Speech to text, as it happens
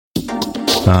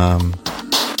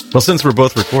Well, since we're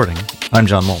both recording, I'm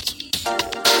John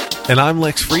Moltz. And I'm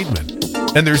Lex Friedman.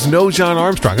 And there's no John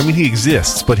Armstrong. I mean, he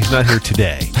exists, but he's not here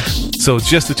today. So it's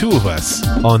just the two of us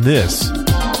on this,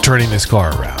 turning this car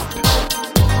around.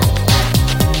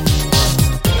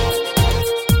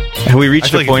 Have we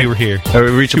reached a point? If you were here, have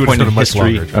we reached a point in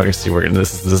history? Longer. Okay, see,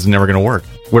 this is never going to work.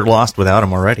 We're lost without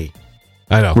him already.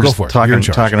 I know. We're Go just for it. talking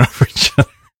over each other.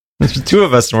 There's two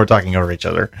of us, and we're talking over each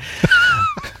other.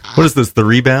 What is this? The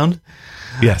rebound?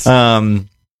 Yes. I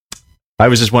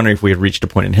was just wondering if we had reached a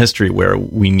point in history where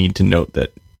we need to note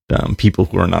that people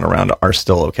who are not around are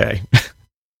still okay.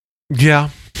 Yeah.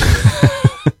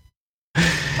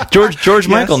 George yes.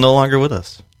 Michael no longer with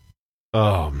us.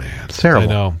 Oh man, it's terrible.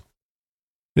 I know.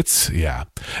 Yeah.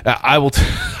 I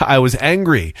was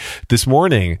angry this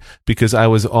morning because I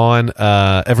was on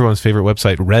everyone's favorite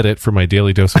website, Reddit, for my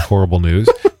daily dose of horrible news.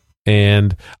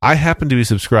 And I happen to be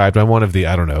subscribed. I'm one of the,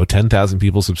 10,000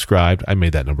 people subscribed. I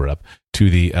made that number up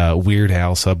to the Weird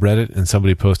Al subreddit. And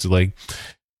somebody posted like,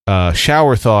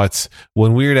 shower thoughts.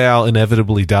 When Weird Al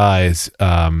inevitably dies,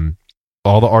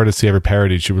 all the artists he ever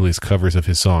parodied should release covers of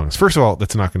his songs. First of all,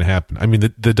 that's not going to happen. I mean,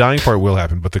 the dying part will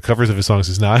happen, but the covers of his songs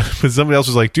is not. But somebody else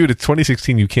was like, dude, it's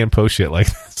 2016. You can't post shit like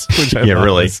this. Which I yeah,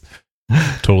 really.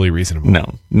 Totally reasonable.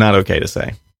 No, not okay to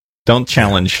say. Do not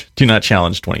challenge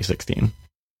 2016.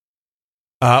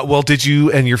 Well, did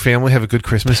you and your family have a good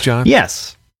Christmas, John?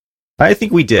 Yes. I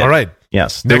think we did. All right.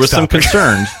 Yes. There was some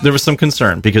concern. There was some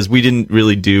concern because we didn't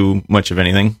really do much of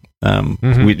anything.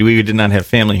 We did not have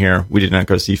family here. We did not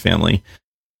go see family.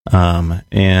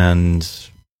 And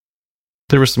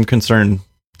there was some concern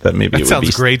that maybe that it sounds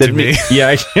would be great to me.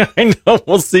 Yeah, I know.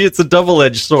 We'll see. It's a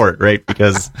double-edged sword, right?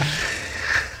 Because,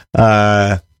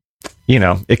 it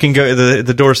can go,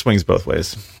 the door swings both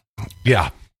ways.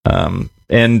 Yeah.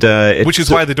 Which is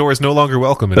why the door is no longer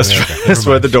welcome in America. That's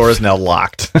why the door is now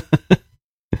locked.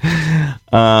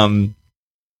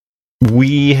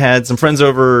 We had some friends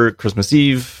over Christmas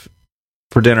Eve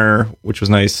for dinner, which was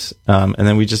nice. And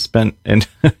then we just spent, and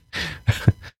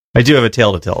I do have a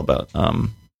tale to tell about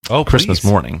Christmas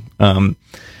morning.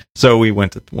 So we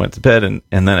went to bed, and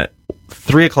then at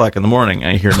 3:00 in the morning,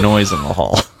 I hear noise in the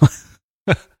hall.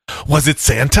 Was it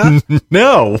Santa?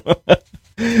 No.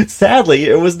 Sadly,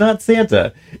 it was not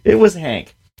Santa. It was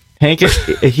Hank. Hank, I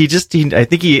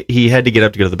think he had to get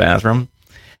up to go to the bathroom,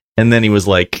 and then he was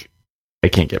like, "I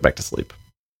can't get back to sleep."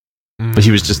 But he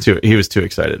was too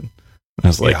excited. I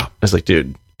was like,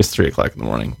 "Dude, it's 3:00 in the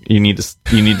morning. You need to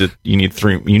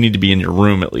be in your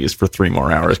room at least for 3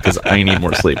 more hours because I need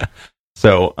more sleep."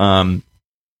 So,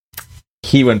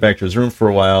 he went back to his room for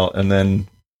a while, and then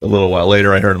a little while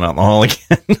later, I heard him out in the hall again.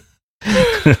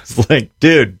 It's like,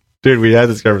 dude, we had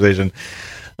this conversation.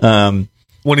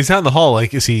 When he's out in the hall,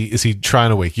 like, is he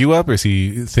trying to wake you up, or is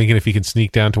he thinking if he can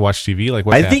sneak down to watch TV? Like,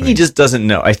 what's happening? Think he just doesn't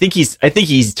know. I think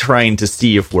he's trying to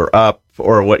see if we're up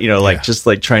or what, just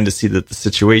like trying to see that the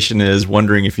situation is,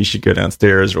 wondering if he should go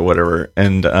downstairs or whatever.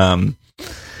 And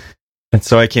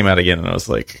so I came out again, and I was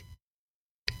like,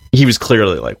 he was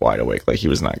clearly like wide awake, like he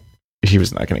was not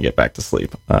going to get back to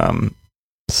sleep. There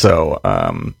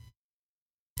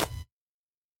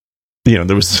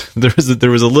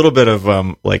was a little bit of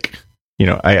I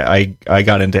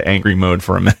got into angry mode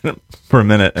for a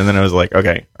minute, and then I was like,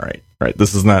 okay, all right,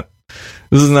 this is not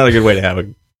a good way to have a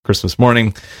Christmas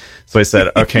morning. So I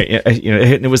said, okay,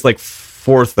 it was like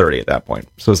 4:30 at that point,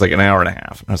 so it was like an hour and a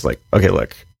half. And I was like, okay,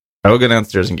 look, I will go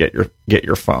downstairs and get your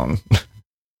phone.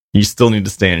 You still need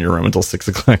to stay in your room until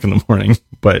 6:00 in the morning,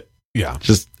 but yeah,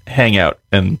 just hang out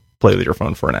and play with your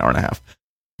phone for an hour and a half,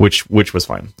 which was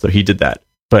fine. So he did that.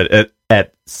 But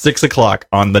at 6:00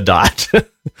 on the dot,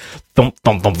 thump,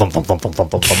 thump, thump, thump, thump, thump, thump,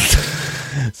 thump, thump.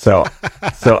 So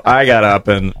I got up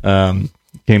and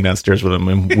came downstairs with him,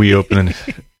 and we opened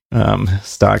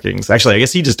stockings. Actually, I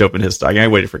guess he just opened his stocking. I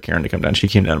waited for Karen to come down. She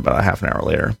came down about a half an hour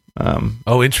later.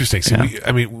 Interesting. So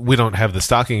we don't have the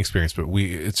stocking experience, but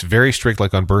it's very strict,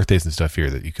 like on birthdays and stuff here,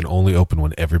 that you can only open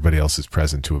when everybody else is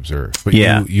present to observe. But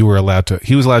you were allowed to.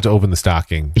 He was allowed to open the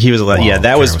stocking. He was allowed. Yeah,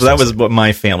 that was what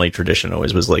my family tradition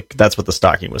always was like. That's what the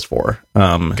stocking was for.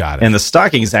 Got it. And the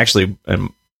stockings actually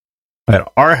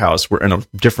at our house were in a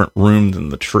different room than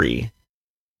the tree.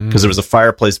 Because there was a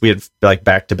fireplace. We had like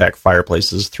back-to-back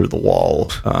fireplaces through the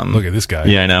wall. Look at this guy.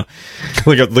 Yeah, I know.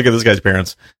 Look at this guy's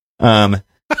parents. So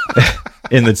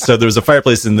there was a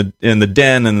fireplace in the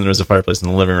den, and then there was a fireplace in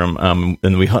the living room.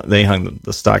 And they hung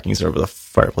the stockings over the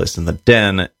fireplace in the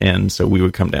den, and so we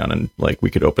would come down and like we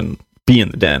could be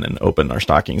in the den and open our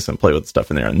stockings and play with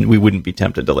stuff in there, and we wouldn't be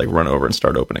tempted to like run over and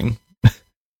start opening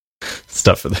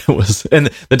stuff that was. And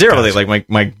the terrible thing,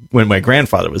 like when my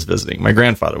grandfather was visiting, my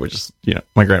grandfather would just,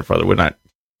 my grandfather would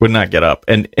not get up,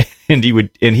 and he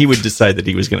would decide that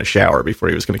he was going to shower before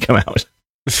he was going to come out.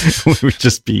 We would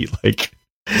just be like,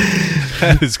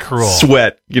 that is cruel.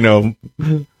 Sweat,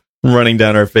 running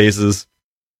down our faces.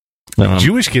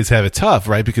 Jewish kids have it tough,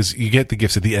 right? Because you get the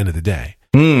gifts at the end of the day.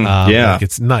 Yeah. Like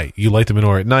it's night. You light the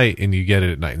menorah at night and you get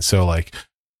it at night. And so like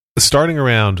starting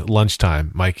around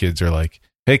lunchtime, my kids are like,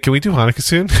 hey, can we do Hanukkah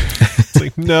soon? It's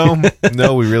like, no,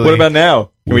 we really. What about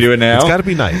now? Can we do it now? It's got to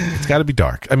be night. It's got to be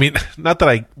dark. I mean, not that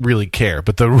I really care,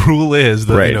 but the rule is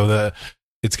that, right.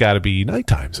 It's got to be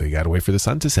nighttime. So you got to wait for the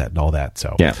sun to set and all that.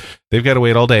 So yeah. They've got to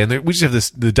wait all day. And we just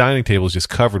have the dining table is just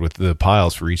covered with the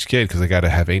piles for each kid because they got to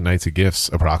have 8 nights of gifts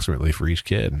approximately for each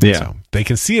kid. Yeah. So they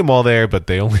can see them all there, but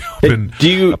they only open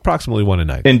approximately one a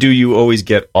night. And do you always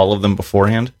get all of them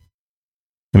beforehand?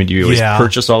 I mean, do you always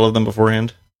purchase all of them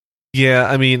beforehand? Yeah.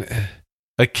 I mean,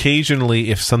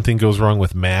 occasionally if something goes wrong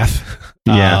with math,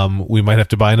 we might have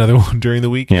to buy another one during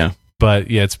the week. Yeah. But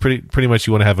yeah, it's pretty much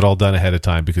you want to have it all done ahead of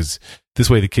time because this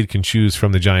way the kid can choose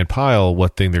from the giant pile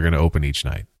what thing they're going to open each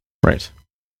night. Right.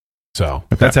 So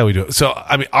that's how we do it. So,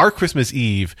 I mean, our Christmas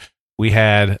Eve, we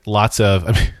had lots of,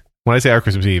 I mean, when I say our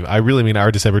Christmas Eve, I really mean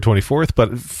our December 24th,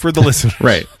 but for the listeners.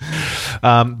 Right.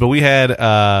 But we had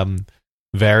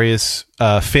various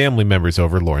family members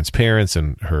over, Lauren's parents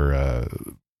and her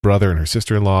brother and her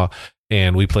sister-in-law,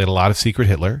 and we played a lot of Secret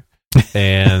Hitler.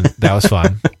 And that was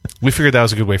fun. We figured that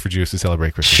was a good way for Jews to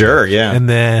celebrate Christmas. Sure, yeah. And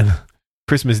then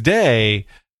Christmas Day,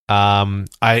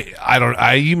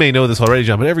 you may know this already,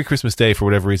 John, but every Christmas Day, for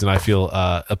whatever reason, I feel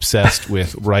obsessed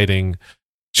with writing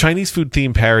Chinese food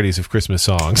themed parodies of Christmas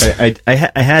songs. I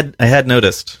had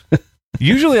noticed.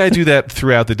 Usually I do that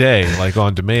throughout the day, like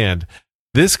on demand.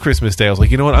 This Christmas Day, I was like,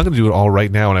 you know what? I'm going to do it all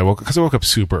right now. And I woke up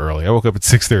super early. I woke up at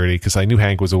 6:30 because I knew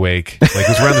Hank was awake. Like it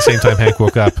was around the same time Hank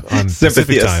woke up on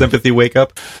Pacific time. Sympathy wake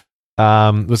up.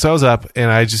 So I was up and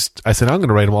I said, I'm going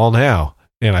to write them all now.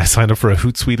 And I signed up for a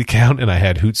Hootsuite account and I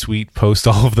had Hootsuite post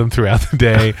all of them throughout the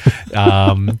day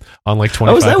on like 25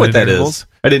 minute is that what that intervals. is?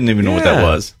 I didn't even know what that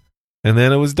was. And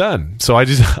then it was done. So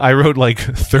I wrote like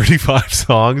 35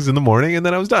 songs in the morning and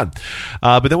then I was done.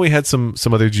 But then we had some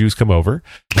other Jews come over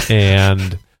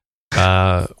and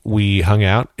we hung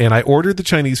out and I ordered the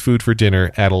Chinese food for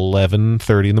dinner at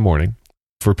 11:30 in the morning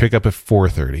for pickup at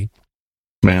 4:30.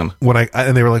 Man.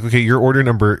 And they were like, okay, you're order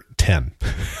number 10.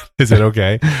 Is it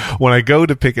okay? When I go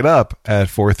to pick it up at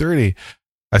 4:30,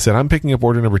 I said, I'm picking up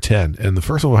order number 10. And the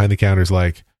first one behind the counter is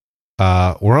like,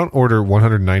 we're on order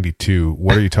 192.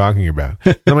 What are you talking about?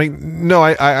 And I'm like, no,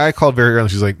 I called very early.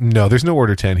 She's like, no, there's no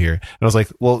order 10 here. And I was like,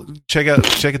 well, check out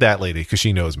that lady because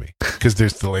she knows me. Because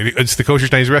there's the lady, it's the Kosher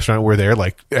Chinese restaurant. We're there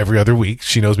like every other week.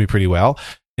 She knows me pretty well.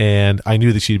 And I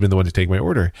knew that she'd been the one to take my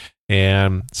order.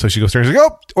 And so she goes there and she's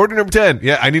like, oh, order number 10.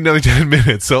 Yeah, I need another 10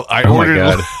 minutes. So I ordered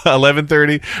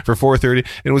 11:30 for 4:30.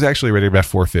 And it was actually ready about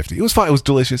 4:50. It was fine. It was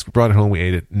delicious. We brought it home. We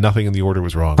ate it. Nothing in the order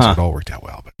was wrong. So it all worked out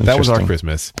well. But that was our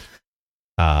Christmas.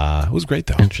 It was great,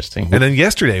 though. Interesting. And then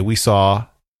yesterday we saw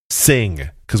Sing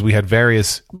because we had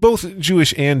various, both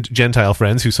Jewish and Gentile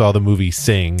friends who saw the movie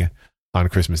Sing on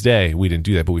Christmas Day. We didn't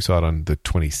do that, but we saw it on the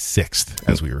 26th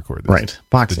as we recorded this. Right.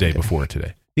 Boxing the day before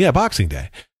today. Yeah, Boxing Day.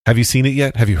 Have you seen it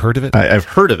yet? Have you heard of it? I've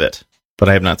heard of it, but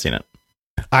I have not seen it.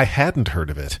 I hadn't heard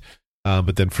of it.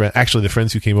 But then actually the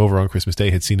friends who came over on Christmas Day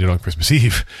had seen it on Christmas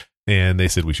Eve, and they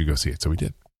said we should go see it. So we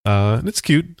did. And it's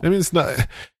cute. I mean, it's not...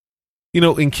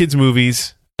 in kids'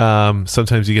 movies,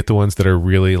 sometimes you get the ones that are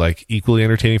really like equally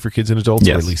entertaining for kids and adults,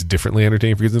 or at least differently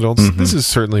entertaining for kids and adults. Mm-hmm. This is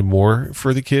certainly more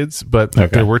for the kids, but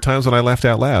there were times when I laughed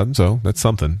out loud, so that's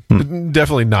something.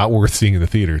 Definitely not worth seeing in the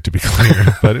theater, to be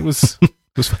clear, but it was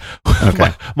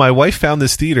okay. My wife found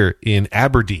this theater in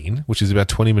Aberdeen, which is about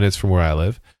 20 minutes from where I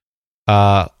live.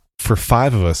 For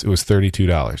 5 of us, it was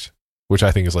 $32, which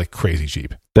I think is like crazy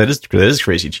cheap. That is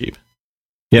crazy cheap.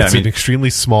 Yeah, it's an extremely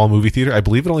small movie theater. I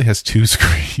believe it only has 2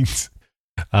 screens.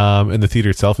 And the theater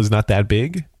itself is not that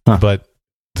big, but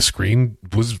the screen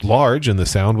was large and the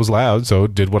sound was loud, so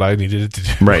it did what I needed it to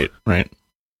do. Right.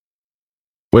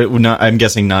 Wait, I'm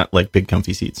guessing not like big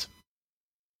comfy seats.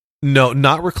 No,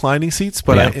 not reclining seats,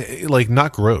 but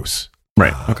not gross.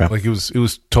 Right. Okay. Like it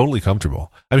was totally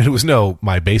comfortable. I mean, it was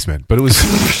my basement, but it was.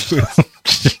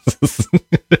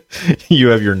 You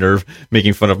have your nerve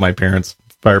making fun of my parents'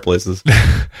 fireplaces.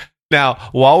 Now,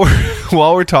 while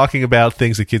we're talking about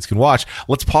things that kids can watch,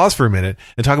 let's pause for a minute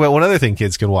and talk about one other thing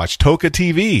kids can watch: Toca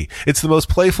TV. It's the most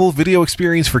playful video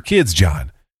experience for kids,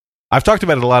 John. I've talked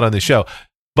about it a lot on this show,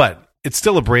 but it's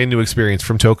still a brand new experience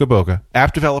from Toca Boca,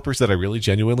 app developers that I really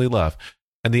genuinely love.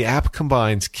 And the app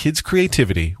combines kids'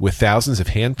 creativity with thousands of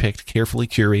hand-picked, carefully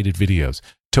curated videos.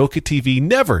 Toca TV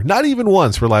never, not even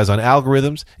once, relies on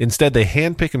algorithms. Instead, they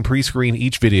handpick and pre-screen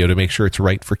each video to make sure it's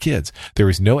right for kids. There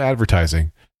is no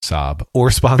advertising, sob,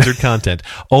 or sponsored content.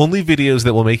 Only videos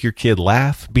that will make your kid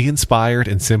laugh, be inspired,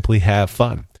 and simply have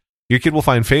fun. Your kid will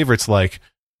find favorites like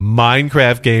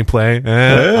Minecraft gameplay.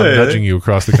 I'm nudging you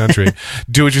across the country.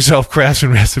 Do-it-yourself crafts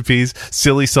and recipes,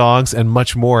 silly songs, and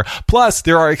much more. Plus,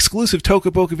 there are exclusive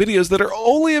Toca Boca videos that are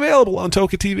only available on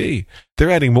Toca TV. They're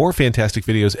adding more fantastic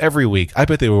videos every week. I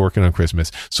bet they were working on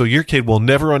Christmas. So your kid will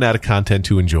never run out of content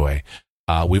to enjoy.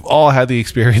 We've all had the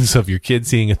experience of your kid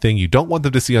seeing a thing you don't want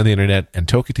them to see on the internet, and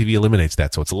Toca TV eliminates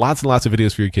that. So it's lots and lots of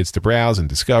videos for your kids to browse and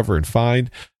discover and find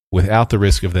without the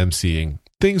risk of them seeing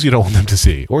things you don't want them to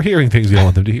see or hearing things you don't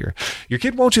want them to hear. Your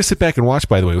kid won't just sit back and watch,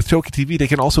 by the way. With Toca TV, they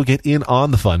can also get in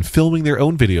on the fun, filming their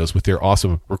own videos with their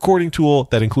awesome recording tool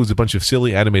that includes a bunch of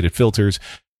silly animated filters.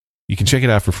 You can check it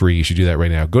out for free. You should do that right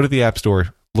now. Go to the App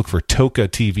Store, look for Toca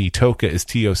TV. Toca is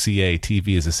T-O-C-A.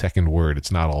 TV is a second word.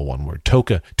 It's not all one word.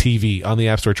 Toca TV on the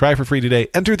App Store. Try it for free today.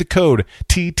 Enter the code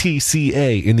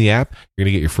TTCA in the app. You're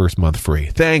going to get your first month free.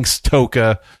 Thanks,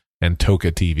 Toca and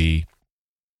Toca TV.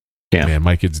 Yeah. Man,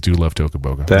 my kids do love Toca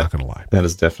Boca. I'm not going to lie. That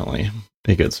is definitely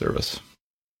a good service.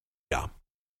 Yeah.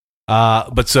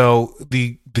 But so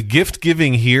the gift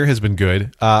giving here has been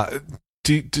good.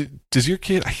 Does your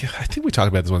kid, I think we talked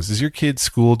about this once, does your kid's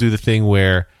school do the thing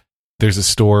where there's a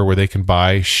store where they can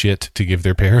buy shit to give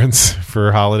their parents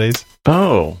for holidays?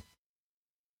 Oh,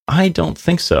 I don't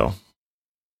think so.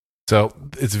 So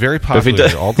it's very popular.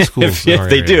 All the schools. If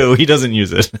they do, he doesn't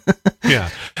use it. Yeah,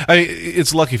 I mean,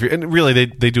 it's lucky for you. And really,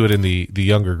 they do it in the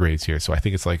younger grades here. So I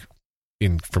think it's like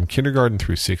from kindergarten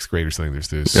through sixth grade or something. There's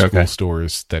those school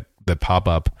stores that pop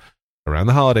up around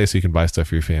the holidays, so you can buy stuff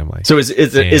for your family. So is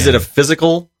it a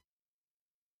physical?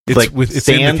 It's like with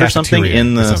stand or something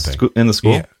in the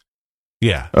school. Yeah.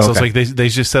 Yeah, so it's like they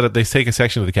just set up. They take a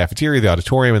section of the cafeteria, the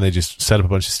auditorium, and they just set up a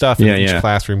bunch of stuff. And each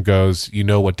classroom goes. You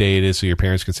know what day it is, so your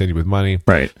parents can send you with money.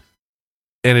 Right.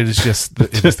 And it is just the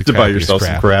to buy yourself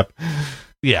some crap.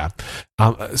 Yeah.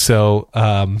 Liam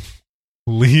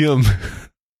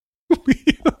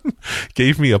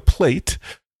gave me a plate.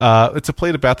 It's a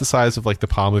plate about the size of like the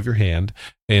palm of your hand,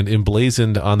 and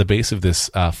emblazoned on the base of this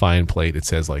fine plate, it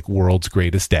says like "World's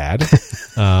Greatest Dad."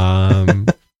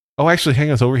 Oh, actually, hang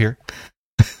on, it's over here.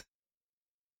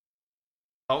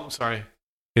 Oh, I'm sorry.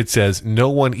 It says, "No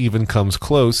one even comes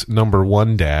close, number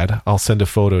one, Dad." I'll send a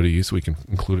photo to you so we can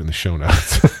include it in the show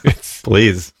notes.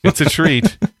 Please. It's a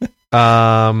treat.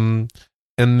 And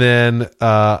then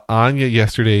Anya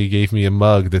yesterday gave me a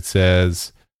mug that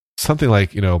says something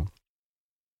like,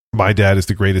 "My dad is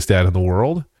the greatest dad in the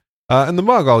world." And the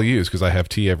mug I'll use because I have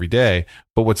tea every day.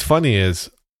 But what's funny is,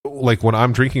 like, when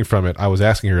I'm drinking from it, I was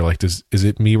asking her, like, is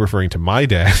it me referring to my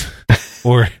dad?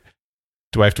 Or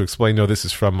do I have to explain, no, this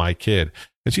is from my kid?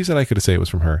 And she said I could say it was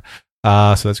from her.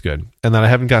 So that's good. And then I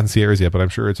haven't gotten Sierra's yet, but I'm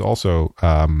sure it's also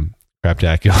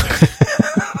craptacular.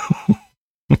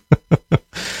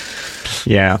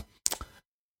 Yeah.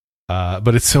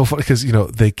 But it's so funny because,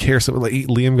 they care so. Like,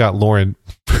 Liam got Lauren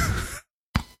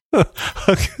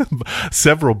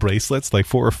several bracelets, like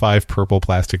 4 or 5 purple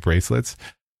plastic bracelets,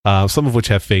 some of which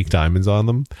have fake diamonds on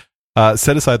them.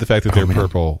 Set aside the fact that they're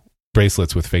purple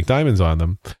bracelets with fake diamonds on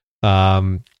them.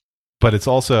 But it's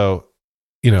also,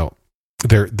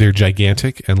 they're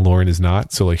gigantic, and Lauren is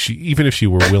not. So, like, even if she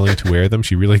were willing to wear them,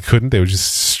 she really couldn't. They would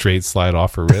just straight slide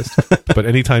off her wrist. But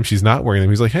anytime she's not wearing them,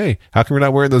 he's like, "Hey, how come you're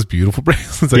not wearing those beautiful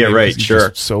bracelets?" Like, yeah, right, sure.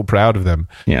 Just so proud of them.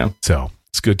 Yeah. So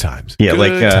it's good times. Yeah,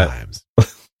 good times.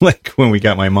 Like when we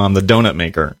got my mom the donut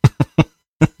maker.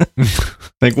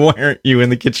 Like, why aren't you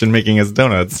in the kitchen making us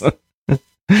donuts?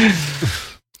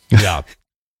 Yeah.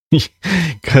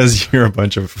 Because you're a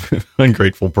bunch of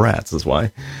ungrateful brats, is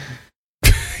why.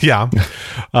 Yeah.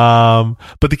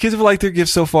 But the kids have liked their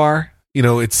gifts so far.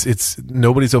 It's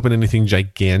nobody's opened anything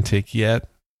gigantic yet.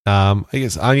 I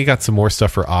guess Anya got some more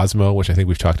stuff for Osmo, which I think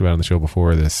we've talked about on the show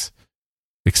before. This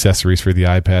accessories for the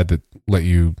iPad that let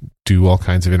you do all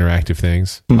kinds of interactive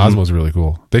things. Mm-hmm. Osmo's really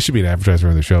cool. They should be an advertiser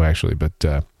on the show, actually, but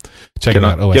check it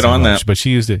out. Get on that. But she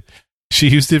used it. She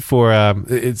used it for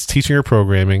it's teaching her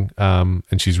programming, and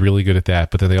she's really good at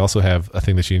that. But then they also have a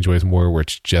thing that she enjoys more, where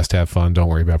it's just have fun, don't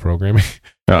worry about programming.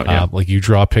 Oh, yeah. Like, you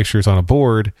draw pictures on a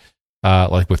board,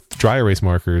 like with dry erase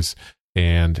markers,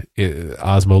 and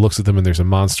Osmo looks at them, and there's a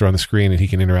monster on the screen, and he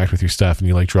can interact with your stuff, and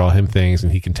you like draw him things,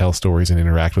 and he can tell stories and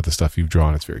interact with the stuff you've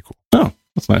drawn. It's very cool. Oh,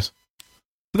 that's nice.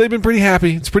 But they've been pretty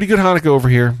happy. It's pretty good Hanukkah over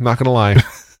here. Not gonna lie.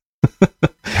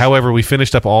 However, we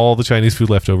finished up all the Chinese food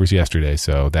leftovers yesterday,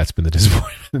 so that's been the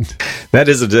disappointment. That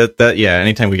is yeah.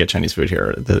 Anytime we get Chinese food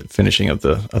here, the finishing of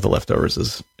the leftovers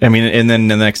is. I mean, and then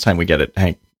the next time we get it,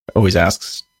 Hank always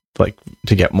asks like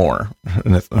to get more,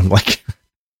 and I'm like,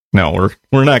 no,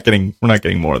 we're not getting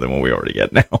more than what we already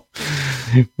get now.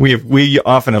 We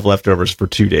often have leftovers for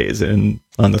 2 days, and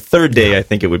on the third day, I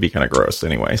think it would be kind of gross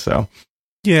anyway. So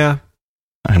yeah,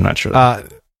 I'm not sure.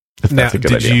 If that's a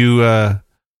good idea. You?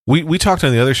 We talked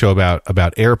on the other show about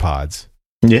AirPods.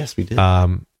 Yes, we did.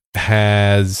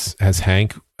 Has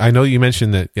Hank? I know you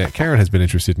mentioned that Karen has been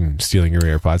interested in stealing your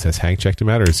AirPods. Has Hank checked him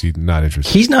out, or is he not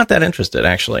interested? He's not that interested,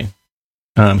 actually.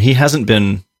 He hasn't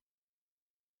been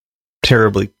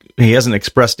terribly. He hasn't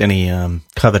expressed any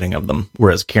coveting of them,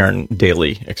 whereas Karen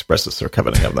daily expresses her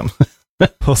coveting of them.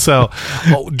 Well, so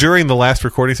during the last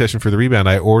recording session for the Rebound,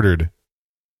 I ordered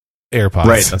AirPods.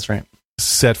 Right, that's right.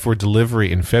 Set for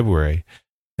delivery in February.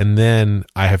 And then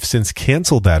I have since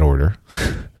canceled that order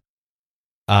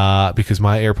because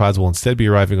my AirPods will instead be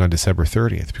arriving on December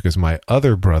 30th because my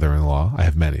other brother-in-law, I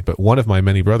have many, but one of my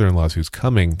many brother-in-laws who's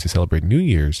coming to celebrate New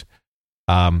Year's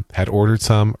had ordered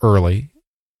some early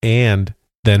and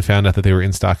then found out that they were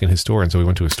in stock in his store. And so we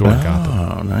went to a store and got them.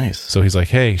 Oh, nice. So he's like,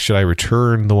 hey, should I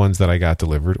return the ones that I got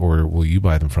delivered or will you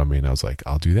buy them from me? And I was like,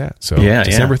 I'll do that. So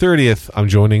December 30th, I'm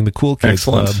joining the Cool Kids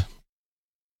Club.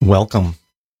 Welcome.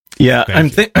 Yeah, I'm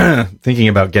thinking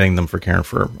about getting them for Karen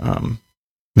for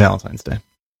Valentine's Day.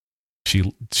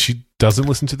 She doesn't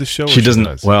listen to the show? She doesn't.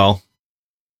 Does? Well,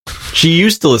 she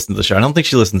used to listen to the show. I don't think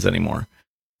she listens anymore.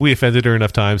 We offended her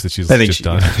enough times that she's just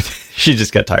done. She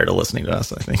just got tired of listening to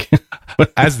us, I think.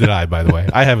 As did I, by the way.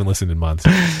 I haven't listened in months.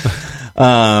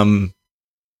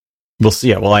 We'll see.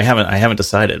 Yeah, well, I haven't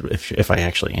decided if I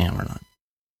actually am or not.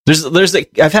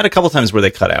 I've had a couple times where they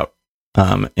cut out.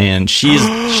 And she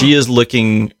is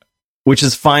looking, which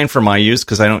is fine for my use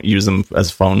because I don't use them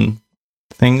as phone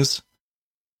things.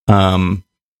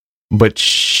 But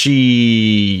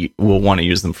she will want to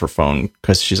use them for phone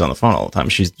because she's on the phone all the time.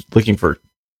 She's looking for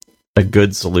a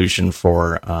good solution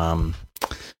for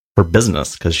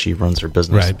business because she runs her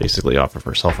business basically off of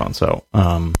her cell phone.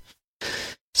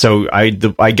 So, I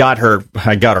got her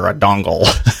a dongle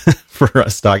for a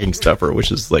stocking stuffer,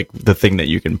 which is like the thing that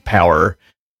you can power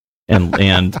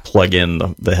and plug in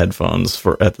the headphones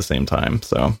for at the same time.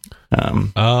 So,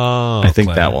 I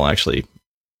think that will actually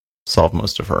solve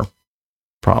most of her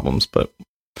problems. But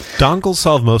dongles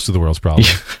solve most of the world's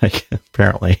problems,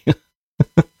 apparently.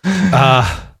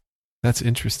 That's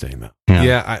interesting, though.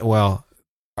 Yeah.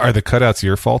 Are the cutouts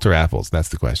your fault or Apple's? That's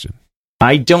the question.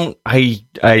 I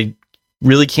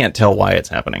really can't tell why it's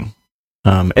happening.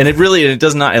 And it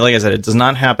does not, like I said, it does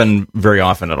not happen very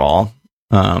often at all.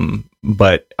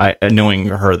 But knowing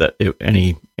her that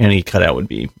any cutout would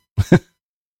be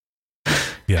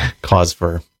cause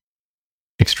for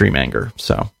extreme anger.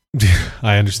 So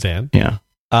I understand. Yeah.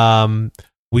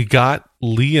 We got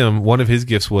Liam, one of his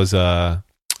gifts was a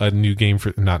new game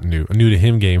a new to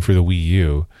him game for the Wii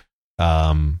U,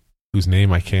 whose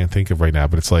name I can't think of right now,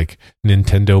 but it's like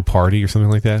Nintendo Party or something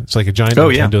like that. It's like a giant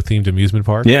Nintendo themed amusement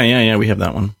park. Yeah. We have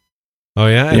that one. Oh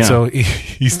yeah. And so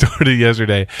he started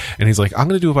yesterday and he's like, I'm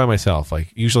going to do it by myself. Like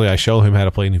usually I show him how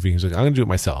to play new things. He's like, I'm going to do it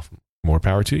myself. More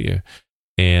power to you.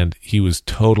 And he was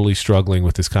totally struggling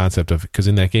with this concept of, because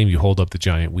in that game you hold up the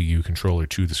giant Wii U controller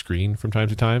to the screen from time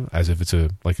to time as if it's a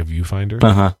viewfinder.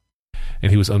 Uh-huh.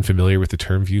 And he was unfamiliar with the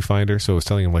term viewfinder, so I was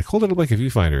telling him like, hold it up like a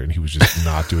viewfinder, and he was just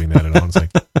not doing that at all. It's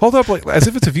like, hold up like as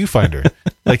if it's a viewfinder.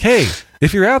 Like, hey,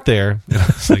 if you're out there, and I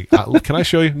was like, can I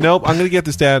show you? Nope, I'm going to get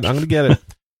this, Dad. I'm going to get it.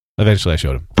 Eventually, I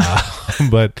showed him,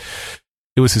 but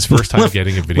it was his first time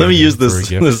getting a video. Let me use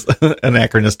this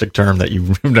anachronistic term that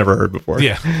you've never heard before.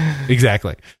 Yeah,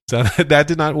 exactly. So that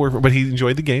did not work, but he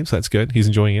enjoyed the game, so that's good. He's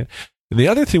enjoying it. And the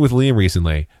other thing with Liam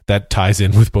recently that ties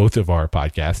in with both of our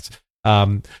podcasts,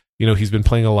 he's been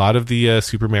playing a lot of the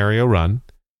Super Mario Run,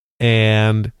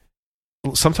 and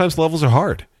sometimes levels are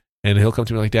hard. And he'll come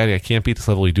to me like, Daddy, I can't beat this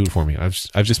level. You do it for me.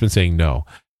 I've just been saying no.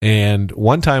 And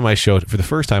one time for the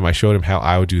first time, I showed him how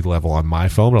I would do the level on my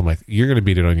phone. But I'm like, you're going to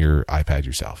beat it on your iPad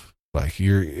yourself. Like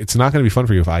it's not going to be fun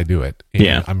for you if I do it.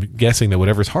 And I'm guessing that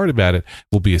whatever's hard about it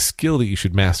will be a skill that you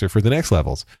should master for the next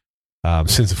levels.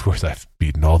 Since of course I've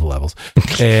beaten all the levels.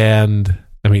 And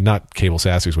I mean, not Cable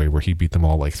Sasser's way where he beat them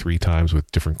all like 3 times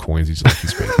with different coins. He's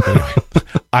great. But anyway,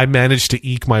 I managed to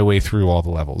eke my way through all the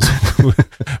levels.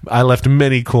 I left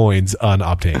many coins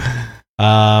unobtained.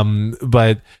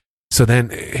 But so then,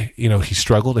 he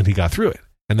struggled and he got through it.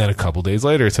 And then a couple days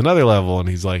later, it's another level, and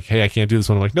he's like, "Hey, I can't do this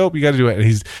one." I'm like, "Nope, you got to do it."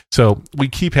 And so we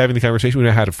keep having the conversation. We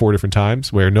now had it 4 different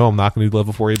times. Where no, I'm not going to do the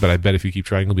level for you, but I bet if you keep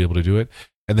trying, you'll be able to do it.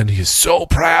 And then he's so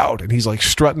proud, and he's like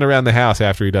strutting around the house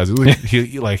after he does it.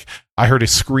 He like, I heard a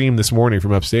scream this morning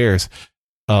from upstairs,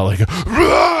 like,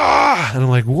 "Rah!" And I'm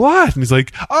like, what? And he's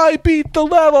like, I beat the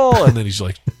level. And then he's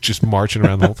like just marching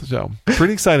around the whole show.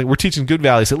 Pretty exciting. We're teaching good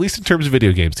values, at least in terms of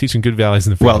video games, teaching good values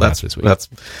in the well, that's this week.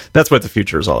 That's what the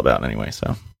future is all about anyway.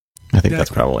 So I think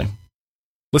that's probably.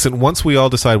 Listen, once we all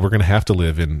decide we're going to have to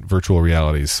live in virtual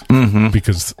realities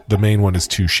because the main one is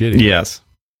too shitty. Yes.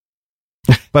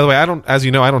 By the way, as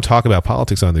you know, I don't talk about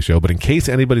politics on the show, but in case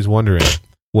anybody's wondering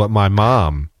what my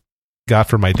mom got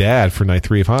for my dad for night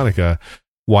 3 of Hanukkah,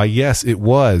 why, yes, it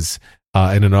was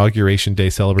an Inauguration Day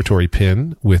celebratory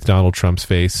pin with Donald Trump's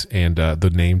face and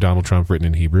the name Donald Trump written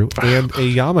in Hebrew, and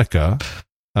a yarmulke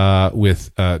with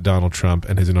Donald Trump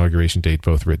and his inauguration date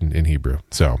both written in Hebrew.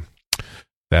 So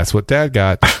that's what Dad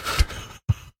got.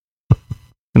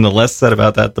 And the less said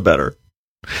about that, the better.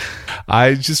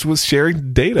 I just was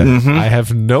sharing data. I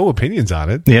have no opinions on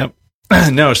it. Yep.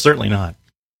 No, certainly not.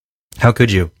 How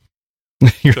could you?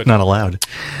 You're not allowed.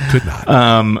 Could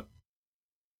not.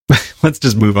 Let's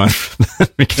just move on from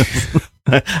that because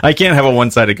I can't have a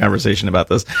one-sided conversation about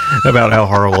this, about how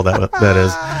horrible that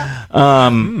is.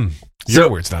 Your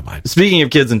words, not mine. Speaking of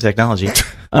kids and technology,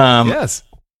 yes.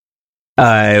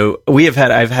 I've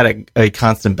had a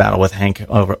constant battle with Hank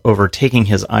over taking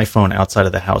his iPhone outside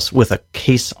of the house with a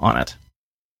case on it.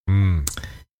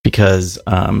 Because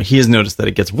he has noticed that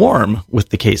it gets warm with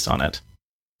the case on it,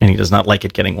 and he does not like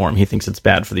it getting warm. He thinks it's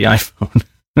bad for the iPhone.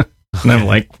 And I'm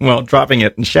like, well, dropping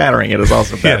it and shattering it is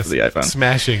also bad for the iPhone.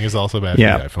 Smashing is also bad for the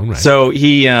iPhone, right? So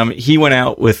he went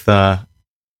out with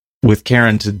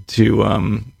Karen to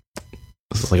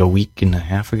this is like a week and a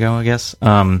half ago, I guess,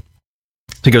 to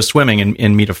go swimming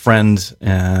and meet a friend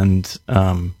and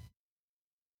at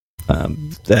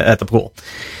the pool.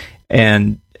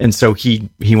 And so he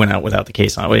went out without the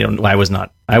case on it. I was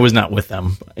not with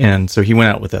them. And so he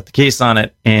went out without the case on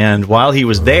it. And while he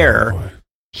was there,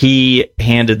 he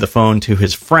handed the phone to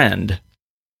his friend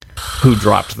who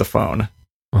dropped the phone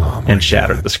and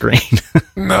shattered the screen.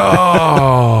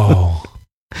 No.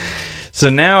 So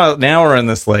now we're in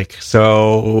this it's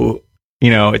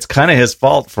kind of his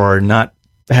fault for not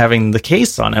having the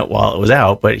case on it while it was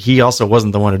out, but he also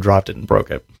wasn't the one who dropped it and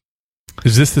broke it.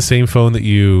 Is this the same phone that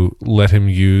you let him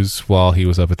use while he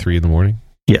was up at 3 a.m?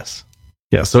 Yes.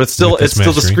 Yeah. So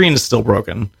the screen is still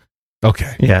broken.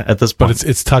 Okay. Yeah. At this point, but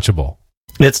it's touchable.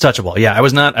 It's touchable. Yeah. I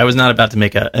was not about to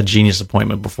make a genius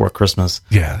appointment before Christmas.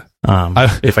 Yeah.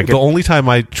 If I could. The only time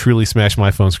I truly smashed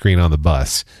my phone screen on the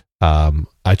bus,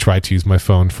 I tried to use my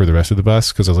phone for the rest of the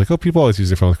bus because I was like, oh, people always use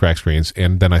their phone with cracked screens,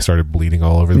 and then I started bleeding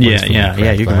all over the place.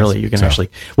 Yeah. You can actually.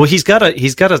 Well, he's got a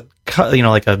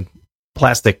like a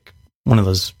plastic, one of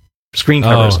those screen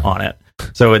covers on it.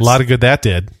 So it's a lot of good that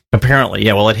did. Apparently,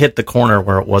 yeah. Well, it hit the corner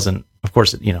where it wasn't. Of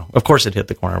course, it hit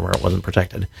the corner where it wasn't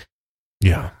protected.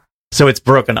 Yeah. So it's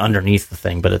broken underneath the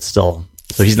thing, but it's still.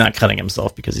 So he's not cutting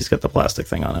himself because he's got the plastic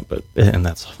thing on it, and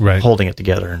that's holding it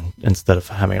together instead of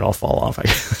having it all fall off, I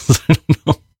guess. I don't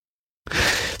know.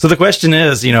 So the question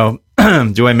is,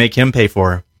 do I make him pay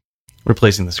for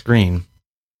replacing the screen?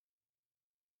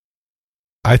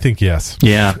 I think yes.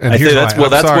 Yeah, and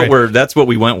that's what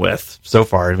we went with so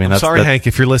far. I mean, sorry, Hank,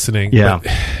 if you're listening. Yeah,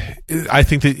 I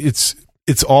think that it's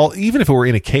all. Even if it were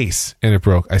in a case and it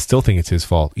broke, I still think it's his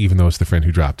fault, even though it's the friend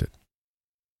who dropped it.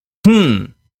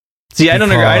 See, I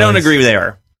don't agree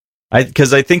there.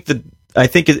 Because I think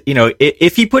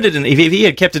if he put it in, if he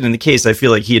had kept it in the case, I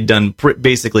feel like he had done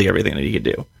basically everything that he could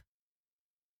do.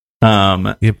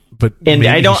 Yeah, but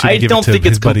I don't think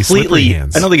it's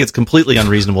completely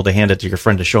unreasonable to hand it to your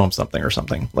friend to show him something or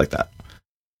something like that.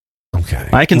 Okay,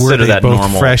 I consider that both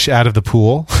normal. Fresh out of the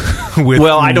pool.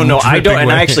 I don't know. I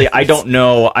don't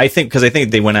know. I think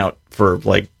they went out for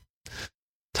like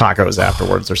tacos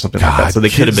afterwards or something like that. So they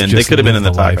could have been in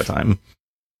the taco time.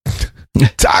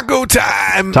 Taco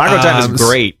time. Taco time is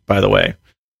great, by the way.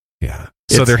 Yeah.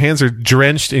 So their hands are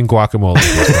drenched in guacamole.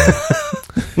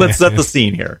 Let's set the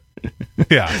scene here.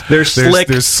 Yeah. They're slick.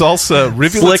 There's salsa,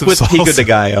 rivulets slick with pico de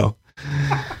gallo.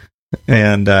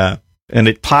 And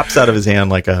it pops out of his hand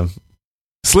like a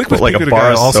slick with pico de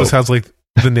gallo also sounds like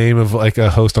the name of like a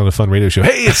host on a fun radio show.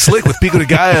 Hey, it's Slick with pico de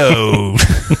gallo.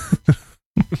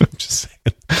 I'm just saying.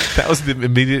 That was the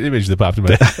immediate image that popped in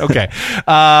my head. Okay.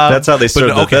 That's how they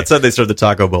serve that's how they serve the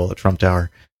taco bowl at Trump Tower.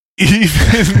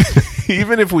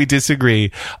 Even if we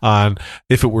disagree on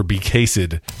if it were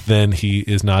becased, then he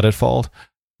is not at fault.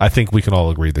 I think we can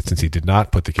all agree that since he did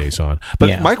not put the case on.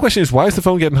 But my question is, why is the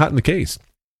phone getting hot in the case?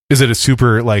 Is it a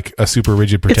super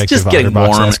rigid protective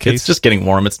OtterBox case? It's just getting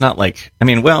warm. It's not like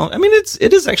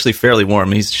it is actually fairly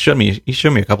warm. He showed me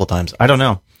a couple times. I don't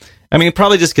know. I mean,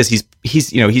 probably just because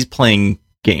he's playing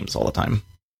games all the time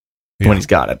when he's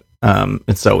got it.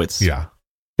 And so it's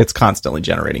constantly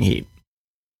generating heat.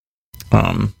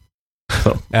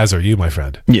 So. As are you, my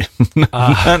friend. Yeah.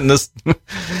 Not in this.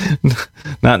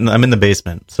 I'm in the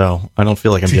basement, so I don't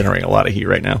feel like I'm generating a lot of heat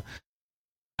right now.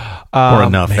 Or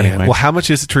enough, man. anyway. Well, how much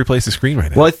is it to replace the screen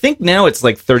right now? Well, I think now it's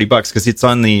like $30 because it's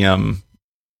on the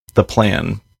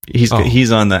plan.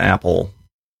 He's on the Apple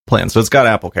plan, so it's got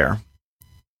Apple Care,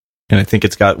 and I think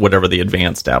it's got whatever the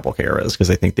advanced Apple Care is because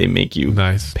I think they make you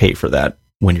pay for that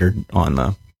when you're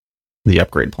on the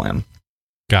upgrade plan.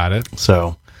 Got it.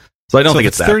 So I don't think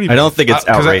it's that. I don't think it's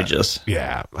outrageous.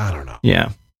 I don't know.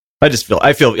 Yeah, I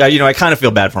kind of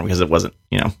feel bad for him because it wasn't.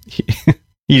 He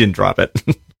didn't drop it.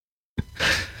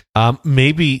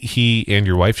 Maybe he and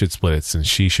your wife should split it since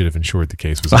she should have ensured the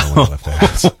case was only left the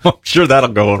house. I'm sure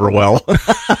that'll go over well.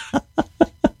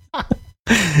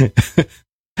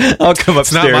 I'll come upstairs.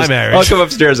 It's not my marriage. I'll come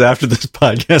upstairs after this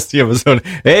podcast. You have his own.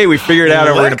 Hey, we figured out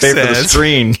how we're going to pay for the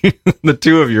screen. The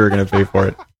two of you are going to pay for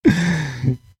it.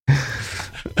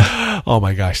 Oh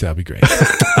my gosh, that'd be great.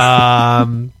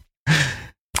 I've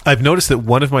noticed that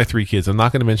one of my 3 kids, I'm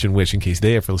not going to mention which in case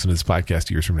they ever listen to this podcast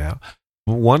years from now,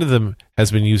 one of them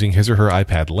has been using his or her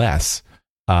iPad less.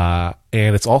 And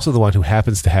it's also the one who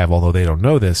happens to have, although they don't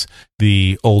know this,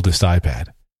 the oldest iPad.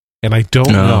 And I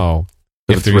don't know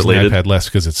if they're using the iPad less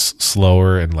because it's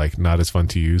slower and like not as fun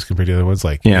to use compared to the other ones.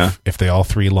 Like if they all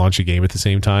 3 launch a game at the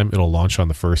same time, it'll launch on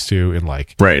the first 2 in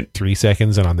like 3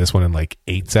 seconds and on this one in like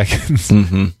 8 seconds.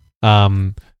 Mm-hmm.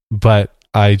 But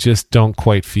I just don't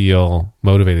quite feel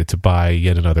motivated to buy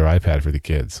yet another iPad for the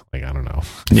kids. Like, I don't know.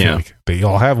 Like they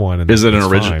all have one. And is it an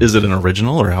original? Is it an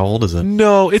original or how old is it?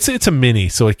 No, it's a mini,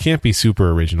 so it can't be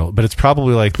super original. But it's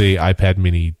probably like the iPad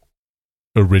Mini,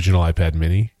 original iPad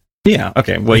Mini. Yeah.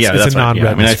 Okay. Well, that's right.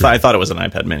 Yeah. I mean, I thought it was an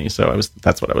iPad Mini, so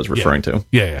that's what I was referring to.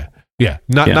 Yeah.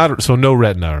 Not so no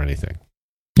Retina or anything.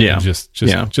 Yeah. Just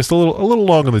a little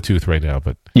long in the tooth right now,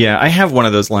 but yeah, I have one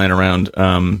of those lying around.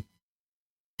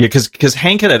 Because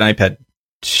Hank had an iPad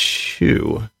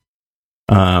 2,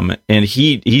 and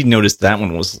he noticed that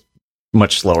one was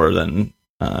much slower than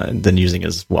using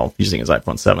his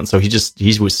iPhone 7. So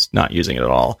he was not using it at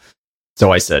all.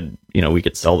 So I said, we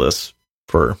could sell this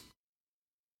for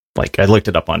like I looked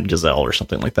it up on Gazelle or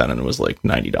something like that, and it was like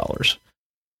 $90.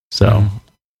 So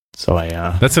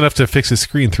I that's enough to fix his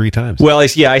screen 3 times. Well, I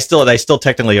still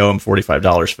technically owe him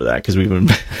 $45 for that because we've been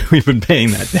paying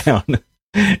that down.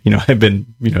 I've been,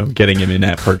 getting him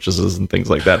in-app purchases and things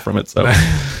like that from it. So,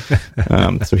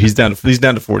 so he's down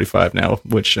to 45 now,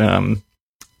 which, will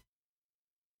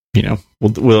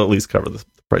at least cover the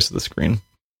price of the screen.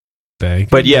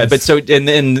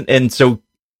 So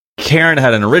Karen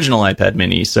had an original iPad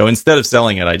Mini. So instead of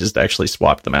selling it, I just actually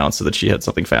swapped them out so that she had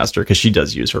something faster because she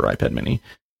does use her iPad Mini.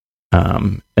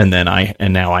 And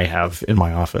now I have in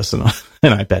my office an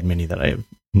iPad Mini that I have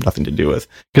nothing to do with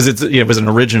because it was an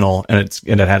original and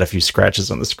it had a few scratches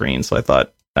on the screen. So I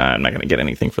thought I'm not going to get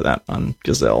anything for that on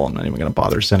Gazelle. I'm not even going to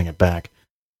bother sending it back.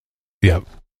 Yep.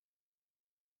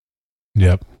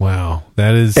 Wow,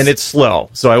 that is, and it's slow.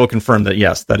 So I will confirm that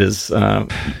yes, that is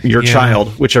your child,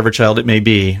 whichever child it may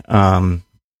be,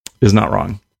 is not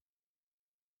wrong.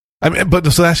 I mean,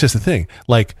 but so that's just the thing.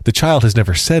 Like the child has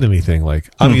never said anything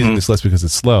like I'm using this less because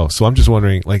it's slow. So I'm just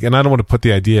wondering, like, and I don't want to put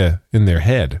the idea in their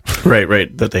head,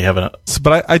 right, that they haven't.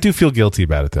 But I do feel guilty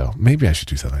about it though. Maybe I should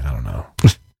do something. I don't know.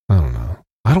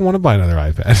 I don't want to buy another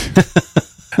iPad.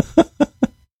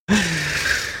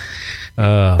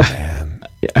 Oh man.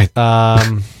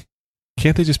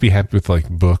 Can't they just be happy with like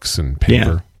books and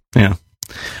paper? Yeah.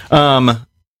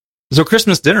 So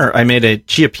Christmas dinner, I made a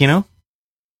Chia Pino.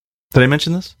 Did I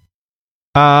mention this?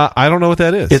 I don't know what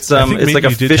that is. It's like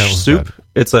a fish soup.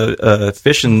 It's a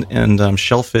fish and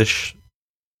shellfish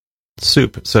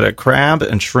soup. So it crab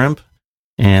and shrimp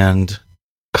and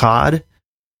cod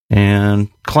and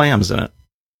clams in it,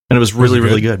 and it was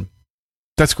really good.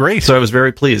 That's great. So I was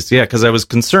very pleased. Yeah, because I was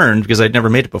concerned because I'd never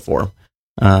made it before.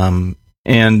 And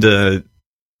the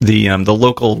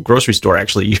local grocery store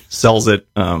actually sells it.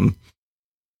 They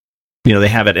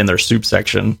have it in their soup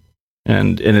section,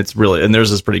 and it's really, and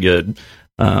theirs is pretty good.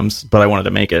 But I wanted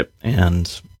to make it,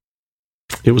 and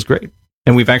it was great.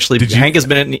 And we've actually Hank has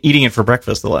been eating it for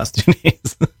breakfast the last 2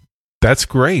 days. That's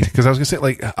great because I was gonna say,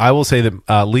 like, I will say that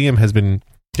Liam has been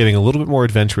getting a little bit more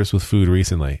adventurous with food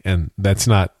recently, and that's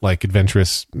not like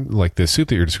adventurous like the soup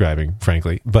that you're describing,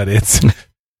 frankly, but it's he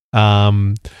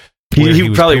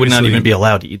probably would not even be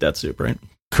allowed to eat that soup, right?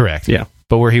 Correct. Yeah.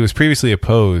 But where he was previously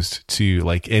opposed to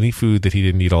like any food that he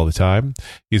didn't eat all the time,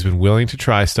 he's been willing to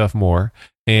try stuff more.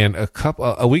 And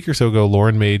a week or so ago,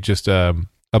 Lauren made just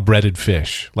a breaded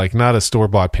fish, like not a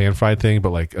store-bought pan-fried thing,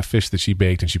 but like a fish that she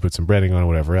baked and she put some breading on,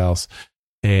 whatever else.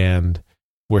 And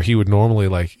where he would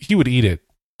normally he would eat it,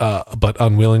 but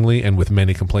unwillingly and with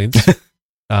many complaints.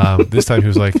 This time he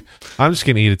was like, I'm just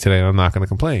going to eat it today and I'm not going to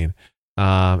complain.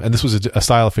 And this was a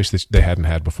style of fish that they hadn't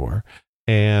had before.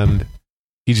 And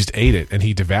he just ate it and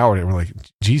he devoured it. And we're like,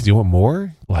 geez, do you want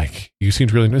more? Like, you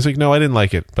seemed really nice. Like, no, I didn't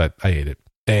like it, but I ate it.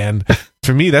 And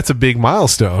for me, that's a big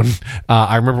milestone.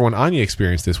 I remember when Anya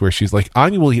experienced this, where she's like,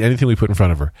 Anya will eat anything we put in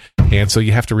front of her. And so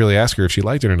you have to really ask her if she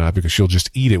liked it or not, because she'll just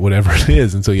eat it, whatever it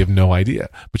is. And so you have no idea.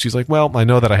 But she's like, well, I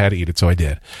know that I had to eat it, so I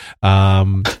did.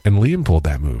 And Liam pulled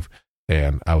that move.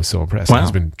 And I was so impressed.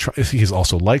 Wow. He's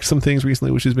also liked some things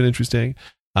recently, which has been interesting.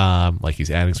 Like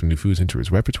he's adding some new foods into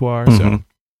his repertoire. Mm-hmm. So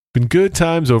been good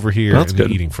times over here in the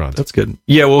eating front. That's good.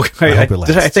 Yeah, well, I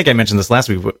think I mentioned this last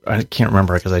week, but I can't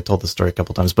remember because I told the story a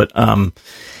couple times. But I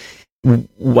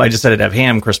decided to have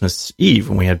ham Christmas Eve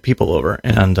when we had people over,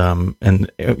 and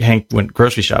Hank went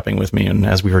grocery shopping with me. And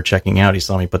as we were checking out, he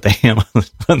saw me put the ham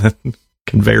on the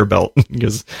conveyor belt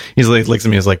because he's like, looks at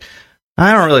me, he's like,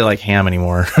 I don't really like ham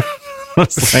anymore. I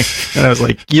was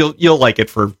like, you'll like it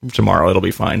for tomorrow. It'll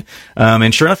be fine.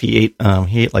 And sure enough, he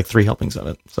ate like 3 helpings of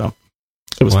it. So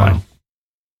it was fine.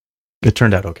 It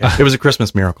turned out okay. It was a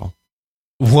Christmas miracle.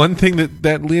 One thing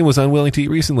that Liam was unwilling to eat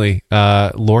recently,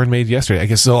 Lauren made yesterday. I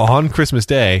guess so on Christmas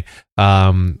Day,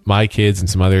 my kids and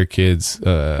some other kids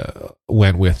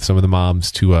went with some of the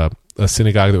moms to a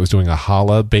synagogue that was doing a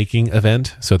challah baking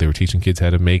event. So they were teaching kids how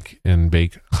to make and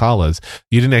bake challahs.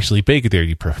 You didn't actually bake it there.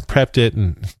 You prepped it.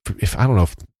 And I don't know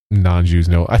if non-Jews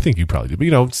know, I think you probably do,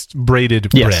 but it's braided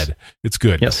bread. It's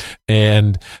good. Yes.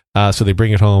 And so they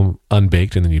bring it home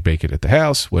unbaked and then you bake it at the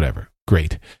house, whatever.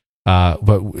 Great.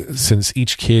 But since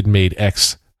each kid made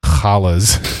X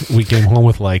challahs, we came home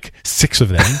with like 6 of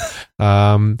them.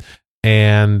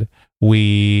 And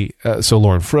so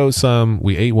Lauren froze some,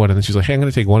 we ate one, and then she's like, hey, I'm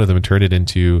going to take one of them and turn it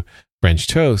into French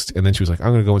toast. And then she was like, I'm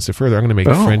going to go one step further. I'm going to make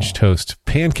French toast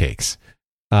pancakes,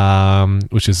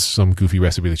 which is some goofy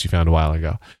recipe that she found a while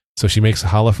ago. So she makes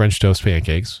challah French toast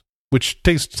pancakes, which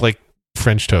tastes like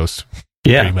French toast,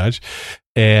 pretty much.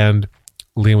 And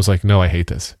Liam was like, no, I hate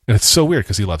this. And it's so weird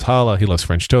because he loves challah, he loves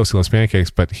French toast, he loves pancakes,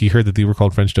 but he heard that they were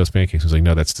called French toast pancakes. He was like,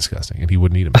 no, that's disgusting. And he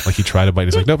wouldn't eat them. Like he tried to bite.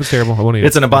 He's like, nope, it's terrible. I won't eat it.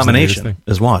 It's an abomination,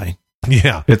 is why.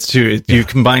 Yeah. You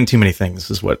combine too many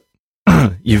things is what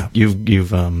you've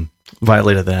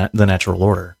violated the natural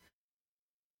order.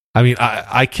 I mean,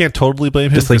 I can't totally blame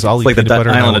him because like, I'll eat like peanut butter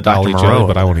and I'll eat jelly,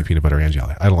 but I won't eat eat peanut butter and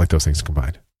jelly. I don't like those things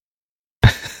combined.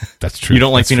 That's true. You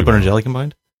don't like peanut butter and jelly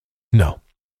combined? No.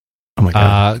 Oh my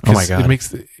god! Oh my god!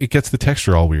 It gets the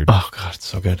texture all weird. Oh god, it's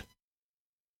so good.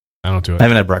 I don't do it. I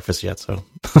haven't had breakfast yet, so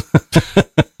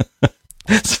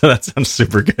so that sounds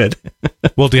super good.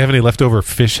 Well, do you have any leftover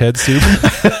fish head soup?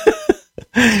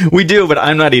 We do, but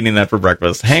I'm not eating that for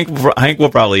breakfast. Hank will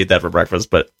probably eat that for breakfast,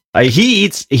 but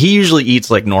he usually eats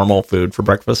like normal food for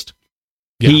breakfast.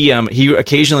 Yeah. He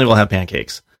occasionally will have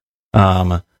pancakes.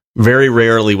 Very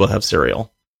rarely will have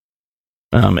cereal.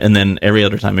 And then every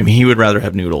other time, I mean, he would rather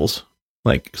have noodles,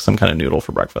 like some kind of noodle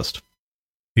for breakfast.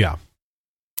 Yeah.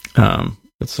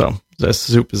 So the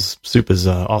soup is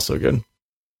also good.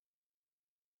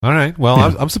 All right. Well,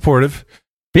 yeah. I'm supportive.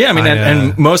 Yeah, I mean,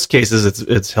 and most cases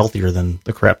it's healthier than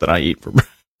the crap that I eat for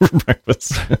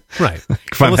breakfast. Right.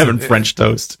 If I'm having French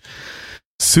toast.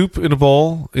 Soup in a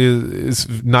bowl is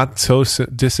not so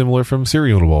dissimilar from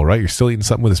cereal in a bowl, right? You're still eating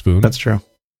something with a spoon. That's true.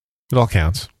 It all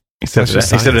counts. Except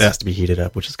it has to be heated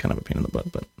up, which is kind of a pain in the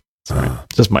butt, but it's all right.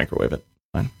 Just microwave it.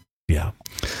 Fine. Yeah.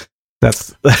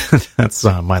 That's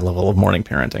my level of morning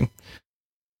parenting.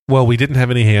 Well, we didn't have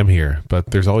any ham here, but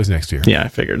there's always next year. Yeah, I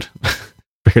figured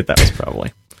that was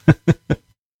probably.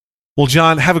 Well,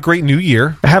 John, have a great New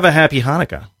Year. Have a happy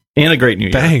Hanukkah and a great New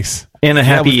Year. Thanks. And a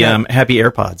happy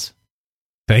AirPods.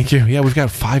 Thank you. Yeah, we've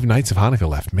got 5 nights of Hanukkah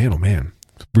left. Man, oh man.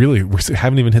 Really, we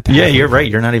haven't even hit the. Yeah, you're right.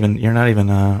 You're not even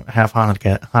half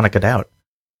Hanukkah'd out.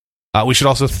 We should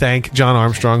also thank John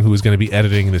Armstrong, who is going to be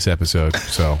editing this episode.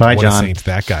 So, bye, what John. a saint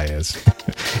that guy is.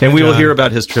 And we will hear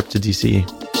about his trip to DC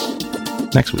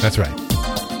next week. That's right.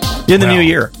 In the new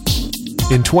year.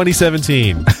 In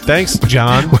 2017. Thanks,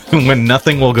 John. When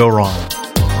nothing will go wrong.